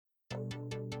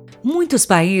Muitos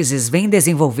países vêm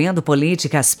desenvolvendo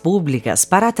políticas públicas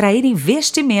para atrair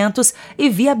investimentos e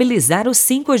viabilizar o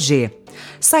 5G.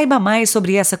 Saiba mais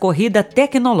sobre essa corrida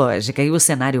tecnológica e o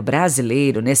cenário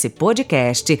brasileiro nesse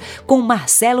podcast com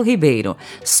Marcelo Ribeiro,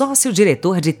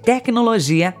 sócio-diretor de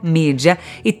Tecnologia, Mídia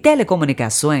e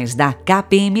Telecomunicações da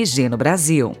KPMG no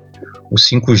Brasil. O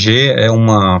 5G é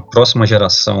uma próxima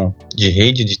geração de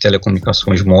rede de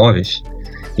telecomunicações móveis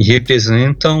e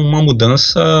representa uma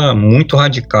mudança muito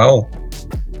radical,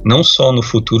 não só no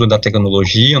futuro da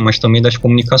tecnologia, mas também das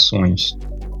comunicações.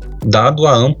 Dado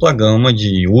a ampla gama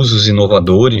de usos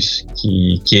inovadores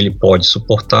que ele pode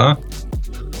suportar,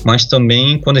 mas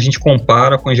também quando a gente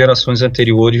compara com as gerações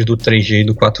anteriores do 3G e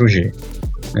do 4G.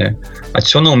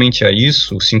 Adicionalmente a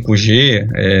isso, o 5G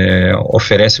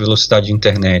oferece velocidade de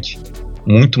internet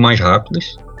muito mais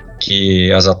rápidas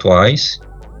que as atuais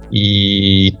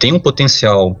e tem um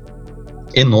potencial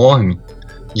enorme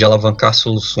de alavancar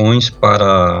soluções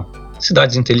para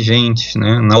cidades inteligentes,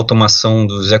 na automação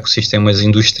dos ecossistemas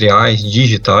industriais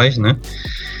digitais,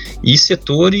 e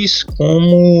setores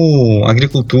como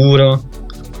agricultura,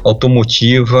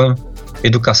 automotiva,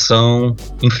 educação,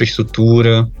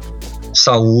 infraestrutura,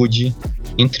 saúde,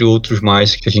 entre outros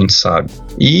mais que a gente sabe.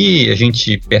 E a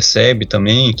gente percebe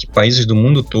também que países do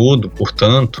mundo todo,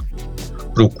 portanto,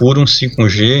 procuram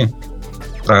 5G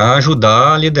para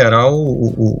ajudar a liderar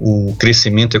o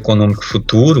crescimento econômico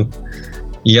futuro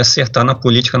e acertar na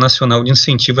política nacional de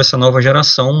incentivo a essa nova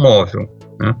geração móvel,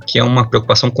 que é uma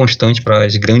preocupação constante para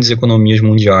as grandes economias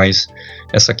mundiais,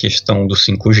 essa questão do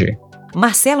 5G.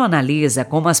 Marcelo analisa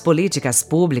como as políticas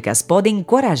públicas podem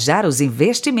encorajar os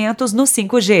investimentos no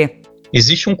 5G.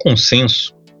 Existe um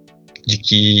consenso de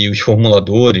que os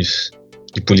formuladores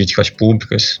de políticas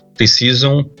públicas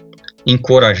precisam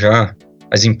encorajar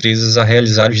as empresas a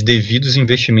realizar os devidos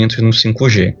investimentos no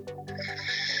 5G.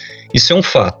 Isso é um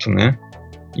fato,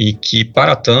 E que,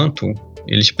 para tanto,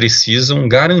 eles precisam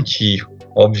garantir,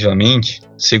 obviamente,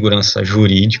 segurança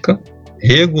jurídica,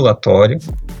 regulatória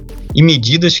e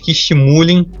medidas que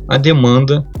estimulem a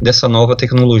demanda dessa nova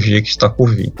tecnologia que está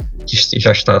por vir, que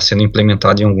já está sendo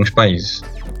implementada em alguns países.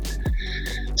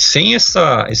 Sem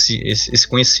esse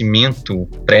conhecimento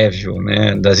prévio,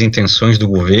 das intenções do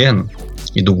governo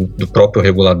e do próprio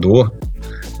regulador,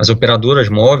 as operadoras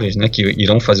móveis, que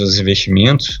irão fazer os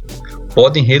investimentos,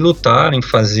 podem relutar em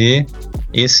fazer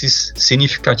esses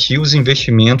significativos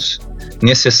investimentos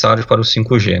necessários para o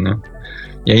 5G,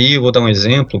 E aí eu vou dar um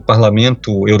exemplo: o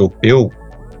Parlamento Europeu,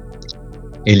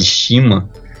 ele estimou,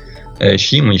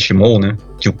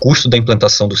 que o custo da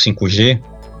implantação do 5G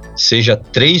seja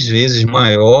 3 vezes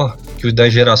maior que o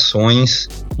das gerações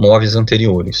móveis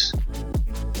anteriores.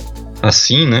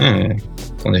 Assim,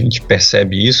 quando a gente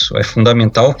percebe isso, é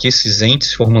fundamental que esses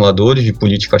entes formuladores de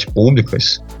políticas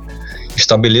públicas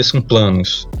estabeleçam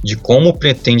planos de como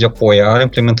pretende apoiar a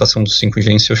implementação do 5G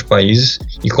em seus países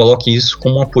e coloque isso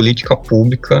como uma política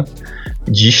pública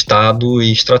de Estado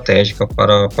e estratégica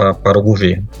para o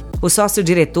governo. O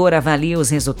sócio-diretor avalia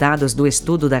os resultados do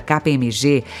estudo da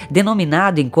KPMG,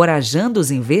 denominado Encorajando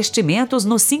os Investimentos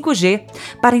no 5G,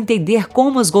 para entender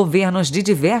como os governos de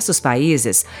diversos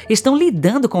países estão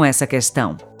lidando com essa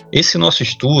questão. Esse nosso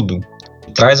estudo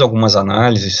traz algumas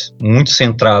análises muito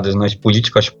centradas nas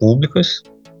políticas públicas,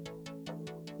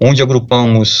 onde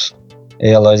agrupamos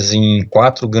elas em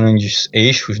 4 grandes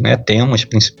eixos, temas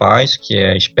principais, que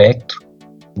é espectro,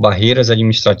 barreiras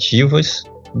administrativas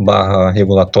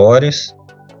 /regulatórias,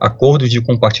 acordos de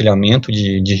compartilhamento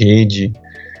de rede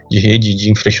de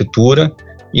infraestrutura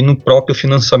e no próprio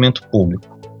financiamento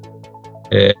público.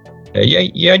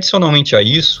 E adicionalmente a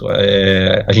isso,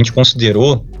 a gente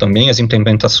considerou também as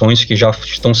implementações que já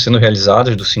estão sendo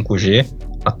realizadas do 5G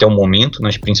até o momento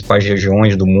nas principais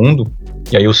regiões do mundo,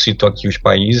 e aí eu cito aqui os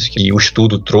países que o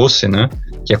estudo trouxe,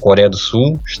 que é Coreia do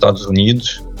Sul, Estados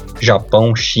Unidos,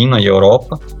 Japão, China e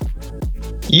Europa,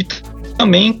 e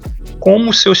também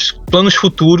como seus planos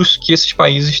futuros que esses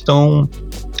países estão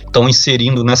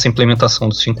inserindo nessa implementação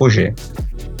do 5G.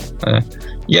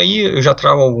 E aí eu já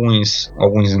trago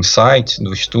alguns insights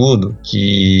do estudo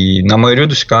que, na maioria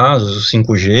dos casos, o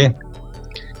 5G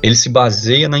ele se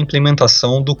baseia na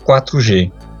implementação do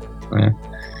 4G.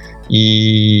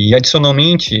 E,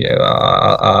 adicionalmente,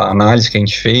 a análise que a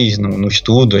gente fez no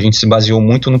estudo, a gente se baseou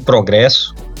muito no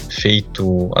progresso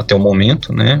feito até o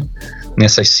momento,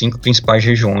 nessas 5 principais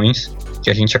regiões que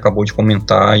a gente acabou de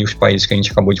comentar e os países que a gente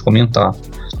acabou de comentar.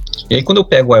 E aí, quando eu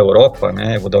pego a Europa,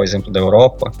 vou dar o exemplo da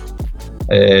Europa,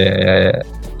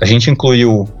 a gente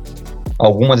incluiu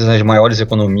algumas das maiores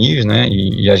economias,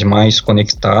 e as mais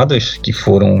conectadas que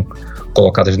foram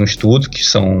colocadas no estudo, que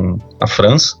são a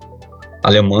França, a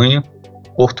Alemanha,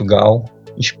 Portugal,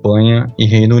 Espanha e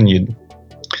Reino Unido.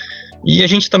 E a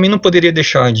gente também não poderia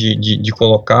deixar de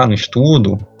colocar no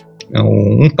estudo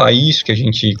um país que a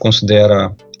gente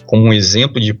considera como um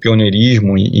exemplo de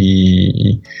pioneirismo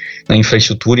e na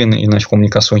infraestrutura e nas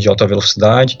comunicações de alta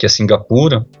velocidade, que é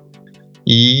Singapura.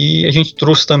 E a gente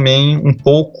trouxe também um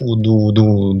pouco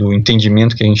do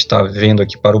entendimento que a gente está vendo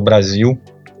aqui para o Brasil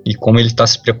e como ele está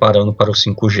se preparando para o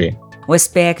 5G. O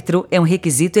espectro é um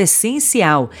requisito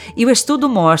essencial e o estudo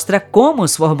mostra como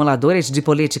os formuladores de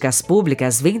políticas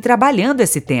públicas vêm trabalhando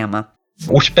esse tema.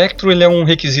 O espectro ele é um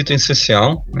requisito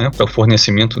essencial, né, para o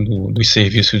fornecimento dos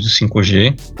serviços do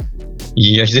 5G,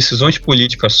 e as decisões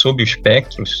políticas sobre os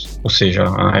espectros, ou seja,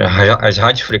 as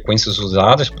radiofrequências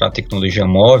usadas para a tecnologia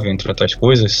móvel, entre outras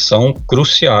coisas, são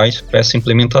cruciais para essa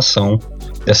implementação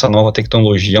dessa nova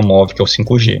tecnologia móvel que é o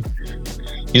 5G.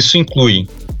 Isso inclui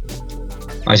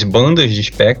as bandas de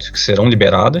espectros que serão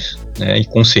liberadas, né, e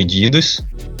concedidas,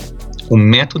 o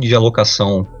método de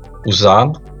alocação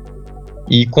usado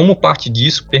e, como parte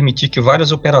disso, permitir que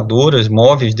várias operadoras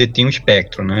móveis detenham o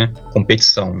espectro, né,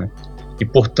 competição, né, e,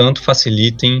 portanto,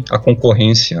 facilitem a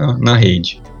concorrência na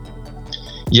rede.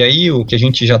 E aí o que a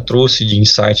gente já trouxe de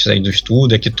insights aí do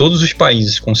estudo é que todos os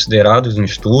países considerados no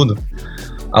estudo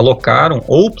alocaram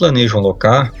ou planejam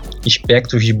alocar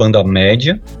espectros de banda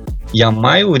média, e a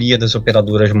maioria das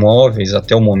operadoras móveis,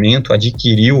 até o momento,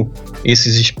 adquiriu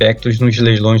esses espectros nos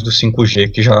leilões do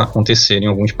 5G que já aconteceram em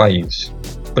alguns países.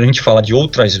 Quando a gente fala de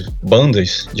outras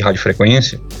bandas de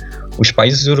radiofrequência, os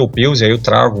países europeus, e aí eu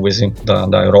trago o exemplo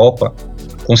da Europa,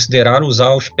 consideraram usar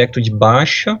o espectro de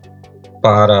baixa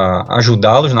para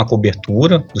ajudá-los na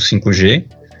cobertura do 5G,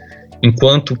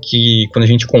 enquanto que, quando a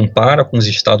gente compara com os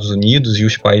Estados Unidos e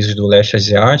os países do leste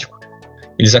asiático,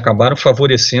 eles acabaram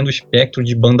favorecendo o espectro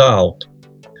de banda alta.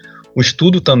 O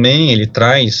estudo também ele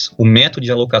traz o método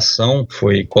de alocação que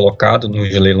foi colocado nos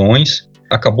leilões,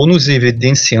 acabou nos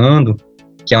evidenciando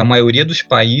que a maioria dos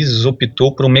países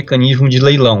optou por um mecanismo de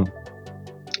leilão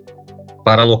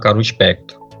para alocar o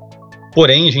espectro.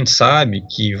 Porém, a gente sabe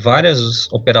que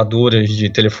várias operadoras de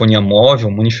telefonia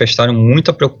móvel manifestaram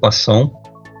muita preocupação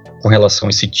com relação a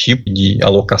esse tipo de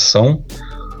alocação,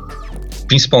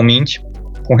 principalmente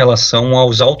com relação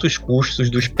aos altos custos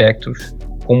do espectro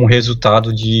como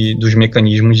resultado dos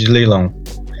mecanismos de leilão,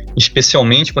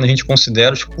 especialmente quando a gente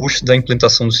considera os custos da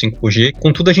implantação do 5G.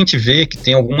 Contudo, a gente vê que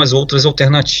tem algumas outras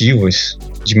alternativas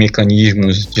de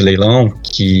mecanismos de leilão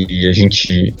que a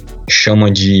gente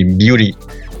chama de beauty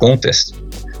contest,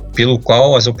 pelo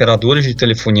qual as operadoras de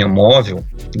telefonia móvel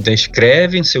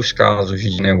descrevem seus casos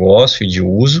de negócio e de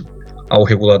uso ao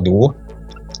regulador,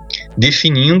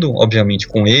 definindo, obviamente,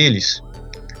 com eles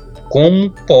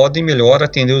como podem melhor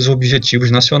atender os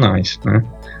objetivos nacionais, né?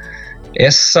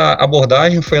 Essa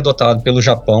abordagem foi adotada pelo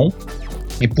Japão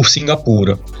e por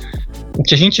Singapura. O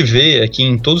que a gente vê é que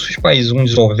em todos os países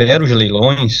onde houver os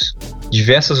leilões,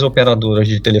 diversas operadoras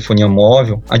de telefonia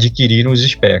móvel adquiriram os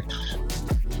espectros.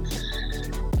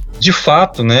 De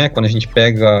fato, né, quando a gente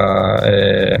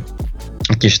pega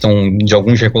a questão de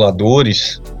alguns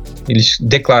reguladores, eles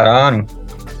declararam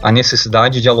a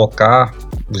necessidade de alocar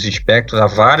os espectros a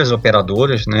várias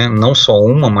operadoras, né, não só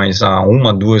uma, mas a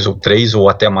uma, duas ou três, ou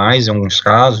até mais em alguns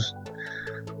casos,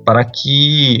 para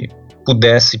que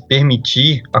pudesse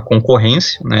permitir a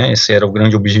concorrência, né, esse era o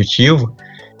grande objetivo,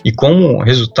 e como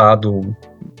resultado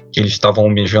que eles estavam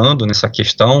almejando nessa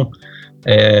questão,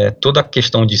 toda a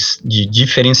questão de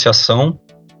diferenciação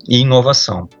e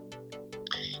inovação.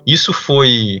 Isso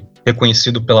foi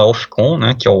reconhecido pela Ofcom,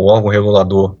 né, que é o órgão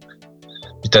regulador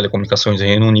de telecomunicações do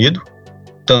Reino Unido,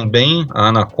 também a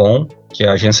Anacom, que é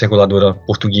a agência reguladora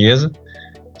portuguesa,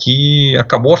 que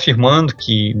acabou afirmando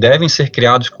que devem ser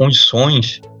criadas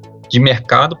condições de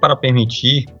mercado para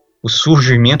permitir o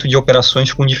surgimento de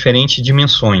operações com diferentes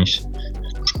dimensões.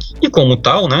 E como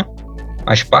tal, né,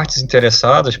 as partes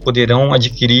interessadas poderão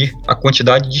adquirir a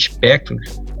quantidade de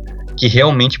espectros que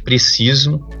realmente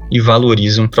precisam e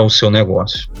valorizam para o seu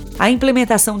negócio. A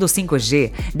implementação do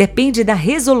 5G depende da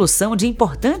resolução de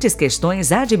importantes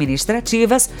questões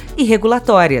administrativas e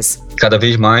regulatórias. Cada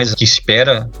vez mais o que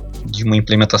espera de uma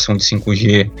implementação de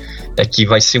 5G é que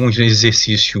vai ser um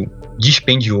exercício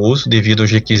dispendioso devido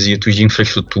aos requisitos de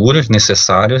infraestruturas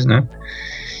necessárias, né?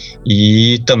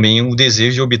 E também o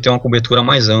desejo de obter uma cobertura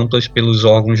mais ampla pelos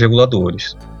órgãos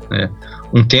reguladores, né?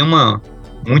 Um tema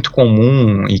muito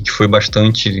comum e que foi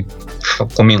bastante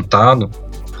comentado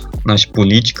nas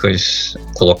políticas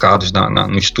colocadas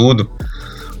no estudo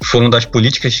foram das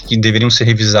políticas que deveriam ser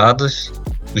revisadas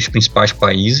dos principais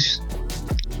países,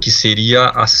 que seria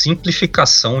a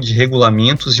simplificação de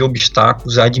regulamentos e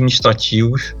obstáculos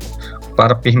administrativos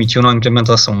para permitir uma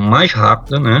implementação mais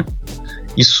rápida, né,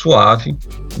 e suave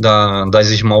das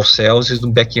small cells e do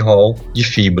backhaul de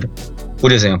fibra.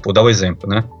 Por exemplo, vou dar o exemplo,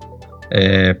 né,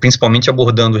 principalmente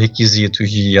abordando requisitos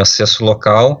de acesso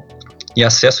local e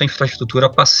acesso à infraestrutura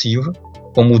passiva,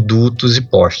 como dutos e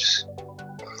postes.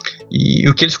 E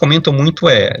o que eles comentam muito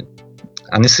é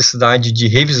a necessidade de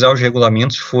revisar os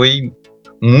regulamentos foi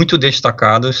muito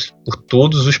destacada por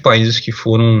todos os países que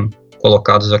foram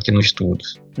colocados aqui no estudo.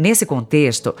 Nesse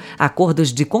contexto,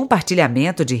 acordos de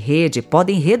compartilhamento de rede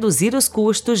podem reduzir os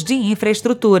custos de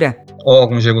infraestrutura.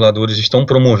 Órgãos reguladores estão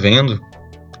promovendo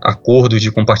acordos de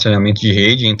compartilhamento de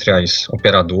rede entre as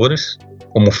operadoras,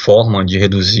 como forma de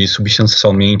reduzir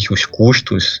substancialmente os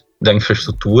custos da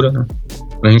infraestrutura, né?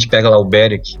 Quando a gente pega lá o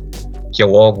BEREC, que é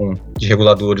o órgão de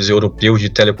reguladores europeus de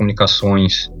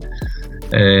telecomunicações,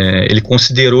 ele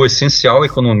considerou essencial a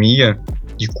economia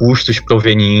de custos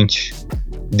provenientes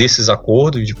desses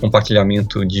acordos de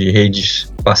compartilhamento de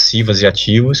redes passivas e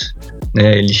ativas,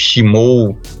 né? Ele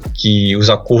estimou que os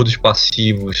acordos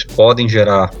passivos podem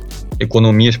gerar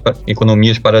economias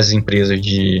para as empresas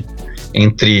de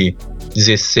entre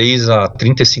 16% a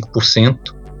 35%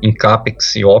 em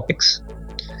CAPEX e OPEX.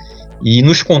 E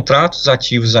nos contratos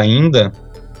ativos ainda,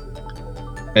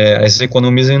 as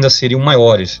economias ainda seriam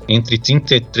maiores, entre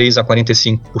 33% a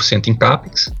 45% em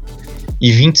CAPEX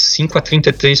e 25% a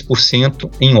 33%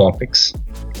 em OPEX.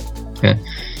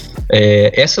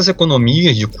 Essas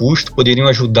economias de custo poderiam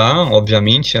ajudar,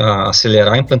 obviamente, a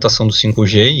acelerar a implantação do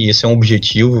 5G, e esse é um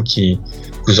objetivo que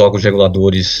os órgãos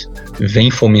reguladores vêm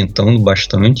fomentando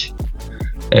bastante.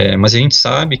 Mas a gente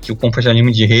sabe que o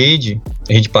compartilhamento de rede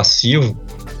passivo,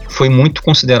 foi muito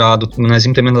considerado nas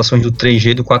implementações do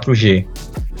 3G e do 4G.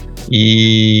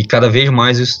 E cada vez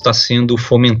mais isso está sendo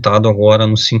fomentado agora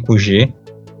no 5G,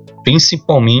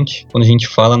 principalmente quando a gente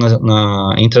fala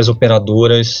entre as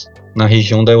operadoras na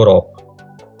região da Europa.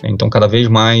 Então, cada vez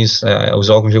mais os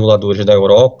órgãos reguladores da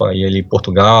Europa, e ali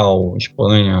Portugal,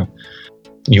 Espanha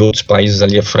e outros países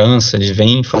ali, a França, eles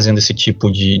vêm fazendo esse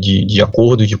tipo de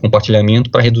acordo de compartilhamento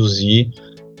para reduzir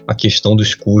a questão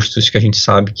dos custos, que a gente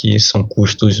sabe que são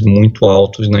custos muito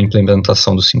altos na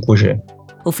implementação do 5G.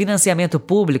 O financiamento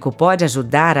público pode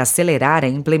ajudar a acelerar a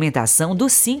implementação do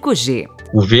 5G.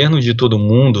 O governo de todo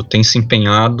mundo tem se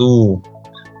empenhado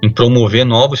em promover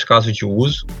novos casos de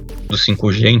uso do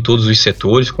 5G em todos os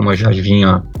setores, como eu já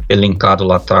vinha elencado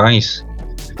lá atrás.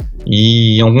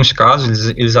 E em alguns casos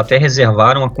eles até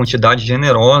reservaram uma quantidade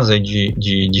generosa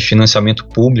de financiamento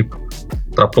público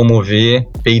para promover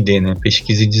P&D, né,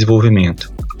 pesquisa e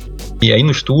desenvolvimento. E aí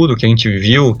no estudo que a gente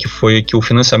viu que foi que o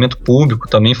financiamento público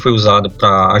também foi usado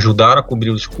para ajudar a cobrir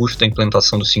os custos da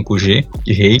implantação do 5G,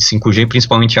 de rede 5G,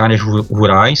 principalmente em áreas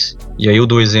rurais. E aí eu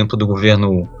dou o exemplo do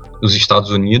governo dos Estados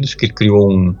Unidos, que criou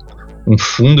um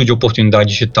fundo de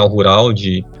oportunidade digital rural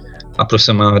de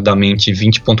aproximadamente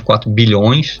 20,4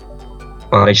 bilhões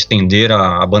para estender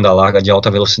a banda larga de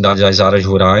alta velocidade às áreas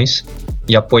rurais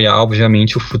e apoiar,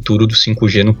 obviamente, o futuro do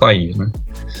 5G no país, né?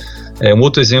 Um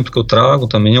outro exemplo que eu trago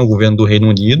também é o governo do Reino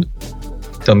Unido,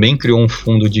 também criou um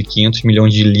fundo de 500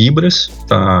 milhões de libras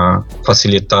para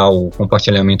facilitar o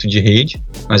compartilhamento de rede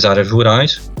nas áreas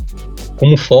rurais,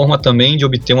 como forma também de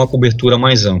obter uma cobertura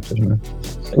mais ampla, né?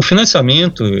 O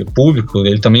financiamento público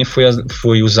ele também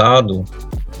foi usado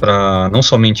não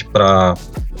somente para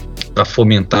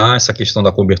fomentar essa questão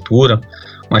da cobertura,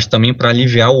 mas também para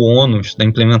aliviar o ônus da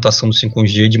implementação do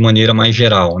 5G de maneira mais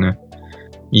geral, né?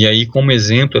 E aí, como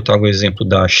exemplo, eu trago o exemplo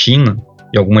da China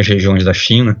e algumas regiões da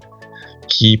China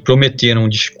que prometeram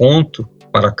desconto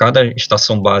para cada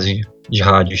estação base de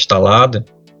rádio instalada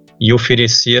e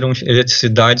ofereceram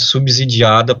eletricidade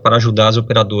subsidiada para ajudar as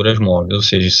operadoras móveis. Ou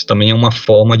seja, isso também é uma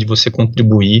forma de você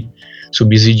contribuir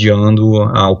subsidiando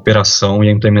a operação e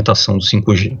a implementação do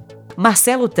 5G.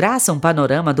 Marcelo traça um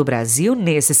panorama do Brasil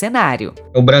nesse cenário.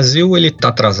 O Brasil está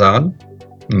atrasado,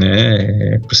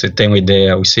 né? Para você ter uma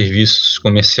ideia, os serviços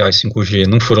comerciais 5G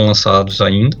não foram lançados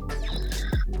ainda,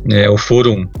 né? Ou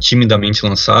foram timidamente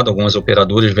lançados. Algumas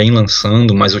operadoras vêm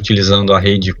lançando, mas utilizando a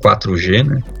rede 4G,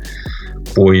 né?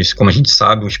 Pois, como a gente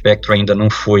sabe, o espectro ainda não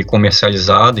foi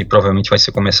comercializado e provavelmente vai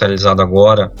ser comercializado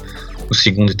agora no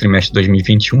segundo trimestre de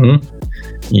 2021.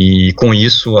 E com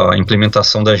isso, a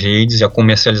implementação das redes e a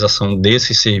comercialização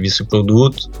desse serviço e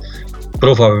produto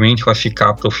provavelmente vai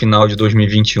ficar para o final de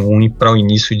 2021 e para o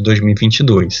início de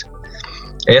 2022.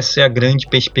 Essa é a grande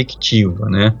perspectiva,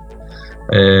 né?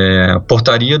 A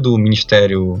portaria do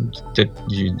Ministério,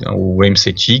 o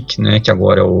MCTIC, né, que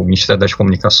agora é o Ministério das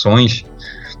Comunicações,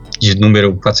 de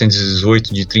número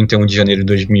 418, de 31 de janeiro de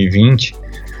 2020,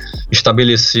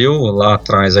 estabeleceu lá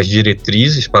atrás as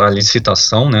diretrizes para a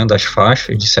licitação, né, das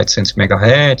faixas de 700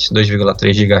 MHz,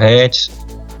 2,3 GHz,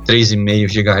 3,5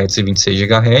 GHz e 26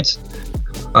 GHz,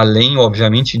 além,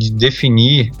 obviamente, de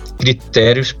definir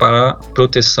critérios para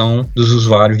proteção dos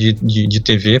usuários de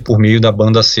TV por meio da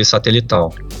banda C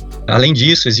satelital. Além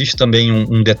disso, existe também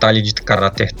um detalhe de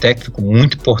caráter técnico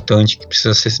muito importante que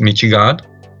precisa ser mitigado,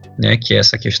 né, que é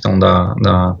essa questão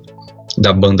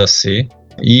da banda C,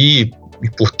 e,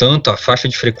 portanto, a faixa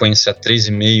de frequência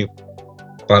 3,5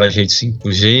 para a rede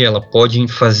 5G,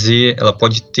 ela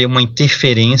pode ter uma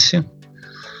interferência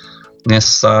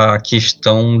nessa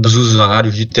questão dos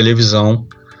usuários de televisão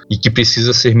e que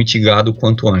precisa ser mitigado o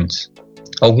quanto antes.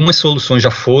 Algumas soluções já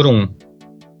foram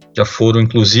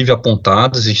inclusive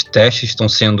apontadas e testes estão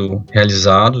sendo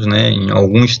realizados, né? Em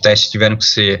alguns testes tiveram que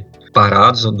ser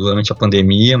parados durante a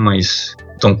pandemia, mas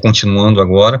estão continuando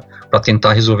agora para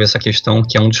tentar resolver essa questão,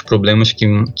 que é um dos problemas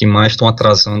que mais estão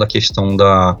atrasando a questão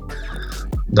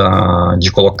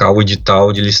de colocar o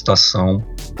edital de licitação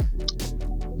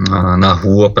na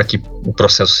rua para que o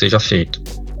processo seja feito.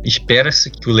 Espera-se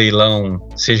que o leilão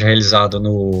seja realizado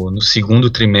no segundo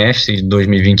trimestre de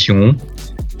 2021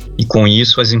 e, com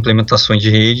isso, as implementações de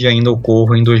rede ainda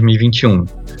ocorram em 2021.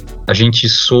 A gente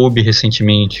soube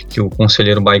recentemente que o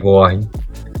conselheiro Baigorre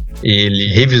ele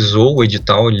revisou o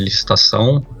edital de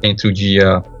licitação entre o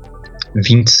dia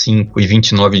 25 e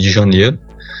 29 de janeiro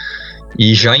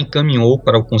e já encaminhou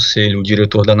para o conselho o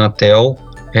diretor da Anatel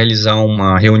realizar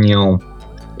uma reunião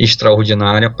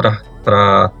extraordinária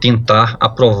para tentar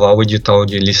aprovar o edital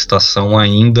de licitação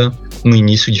ainda no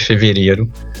início de fevereiro,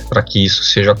 para que isso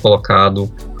seja colocado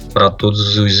para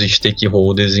todos os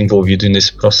stakeholders envolvidos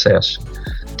nesse processo.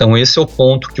 Então esse é o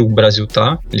ponto que o Brasil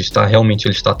ele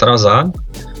está atrasado,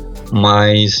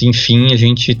 mas enfim a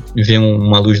gente vê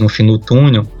uma luz no fim do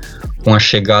túnel com a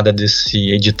chegada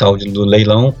desse edital do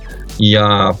leilão e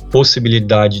a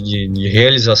possibilidade de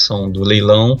realização do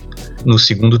leilão no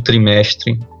segundo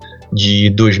trimestre de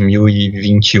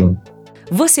 2021.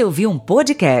 Você ouviu um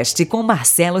podcast com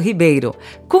Marcelo Ribeiro.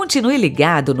 Continue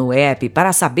ligado no app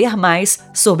para saber mais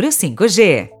sobre o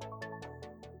 5G.